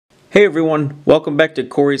Hey everyone, welcome back to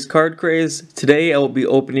Corey's Card Craze. Today I will be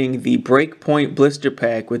opening the BREAKpoint Blister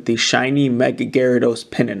Pack with the Shiny Mega Gyarados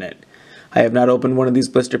Pin in it. I have not opened one of these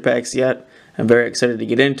blister packs yet. I'm very excited to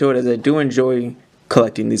get into it as I do enjoy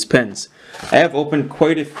collecting these pins. I have opened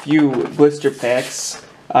quite a few blister packs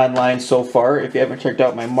online so far. If you haven't checked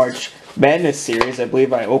out my March Madness series, I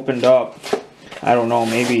believe I opened up, I don't know,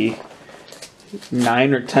 maybe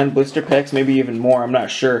 9 or 10 blister packs, maybe even more, I'm not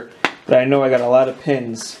sure. But I know I got a lot of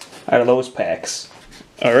pins out of those packs.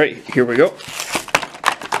 Alright, here we go.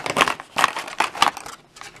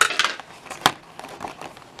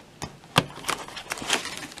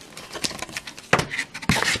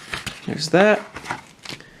 There's that.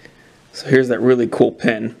 So here's that really cool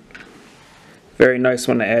pin. Very nice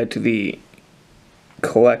one to add to the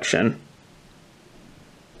collection.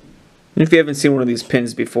 And if you haven't seen one of these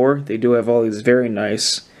pins before, they do have all these very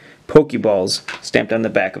nice Pokeballs stamped on the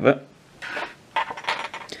back of it.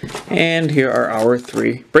 And here are our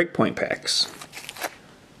 3 BREAKpoint packs.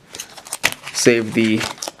 Save the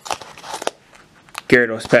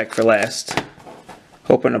Gyarados pack for last.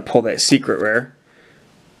 Hoping to pull that secret rare.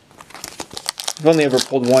 I've only ever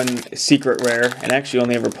pulled one secret rare, and actually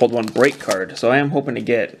only ever pulled one break card, so I am hoping to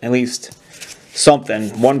get at least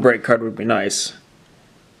something. One break card would be nice.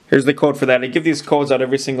 Here's the code for that. I give these codes out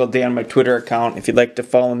every single day on my Twitter account. If you'd like to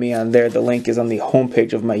follow me on there, the link is on the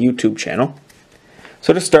homepage of my YouTube channel.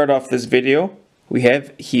 So to start off this video, we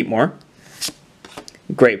have Heatmore,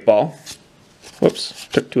 Great Ball, whoops,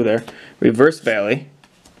 took 2 there, Reverse Valley,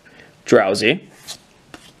 Drowsy,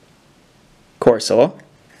 Corsola,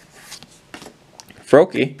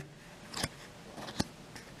 Froakie,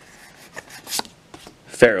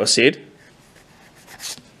 Ferroseed,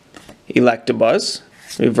 Electabuzz,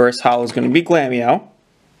 Reverse Hollow is going to be Glameow,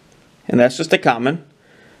 and that's just a common.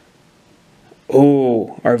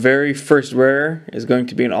 Oh, our very first rare is going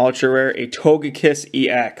to be an ultra rare, a Togekiss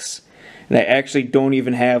EX. And I actually don't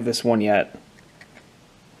even have this one yet.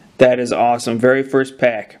 That is awesome. Very first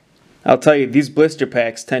pack. I'll tell you, these blister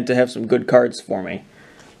packs tend to have some good cards for me.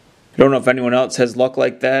 I don't know if anyone else has luck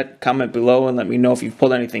like that. Comment below and let me know if you've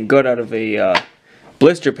pulled anything good out of a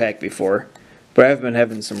blister pack before. But I've been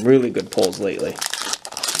having some really good pulls lately.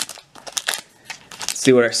 Let's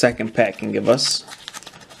see what our second pack can give us.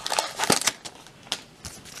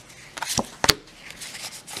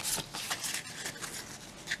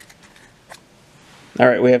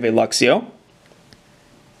 Alright, we have a Luxio,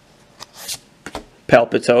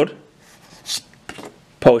 Palpitoad,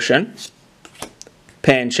 Potion,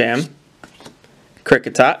 Pancham,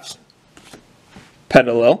 Kricketot,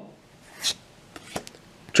 Petalil,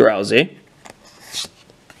 Drowsy,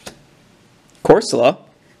 Corsola.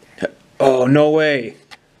 Oh, no way!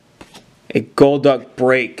 A Golduck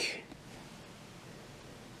break.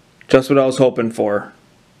 Just what I was hoping for.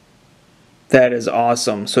 That is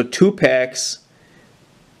awesome. So 2 packs.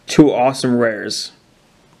 2 awesome rares.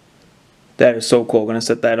 That is so cool. I'm going to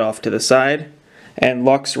set that off to the side. And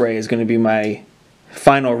Luxray is going to be my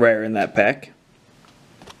final rare in that pack.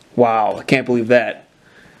 Wow, I can't believe that.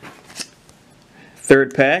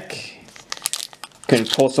 Third pack. Can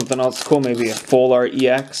pull something else cool, maybe a Full Art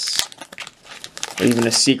EX. Or even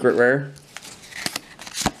a secret rare.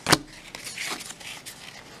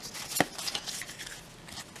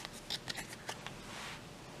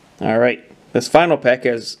 Alright. This final pack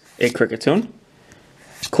has a Kricketune,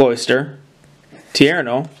 Cloyster,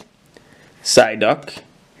 Tierno, Psyduck,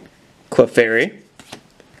 Clefairy,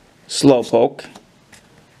 Slowpoke,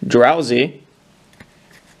 Drowsy,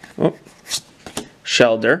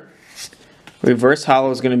 Shelder. Reverse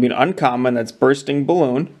Hollow is going to be an uncommon, that's Bursting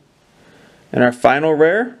Balloon. And our final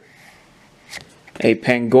rare, a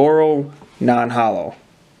Pangoro non-hollow.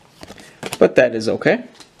 But that is okay,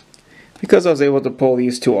 because I was able to pull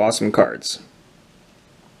these 2 awesome cards.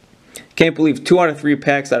 Can't believe 2 out of 3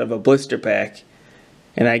 packs out of a blister pack,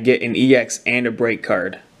 and I get an EX and a break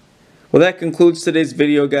card. Well, that concludes today's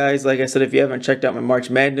video, guys. Like I said, if you haven't checked out my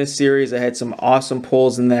March Madness series, I had some awesome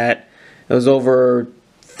pulls in that. It was over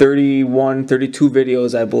 31, 32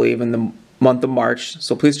 videos, I believe, in the month of March.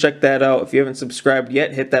 So please check that out. If you haven't subscribed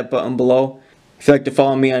yet, hit that button below. If you'd like to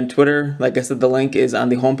follow me on Twitter, like I said, the link is on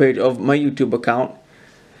the homepage of my YouTube account.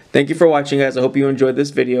 Thank you for watching, guys. I hope you enjoyed this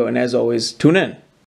video, and as always, tune in.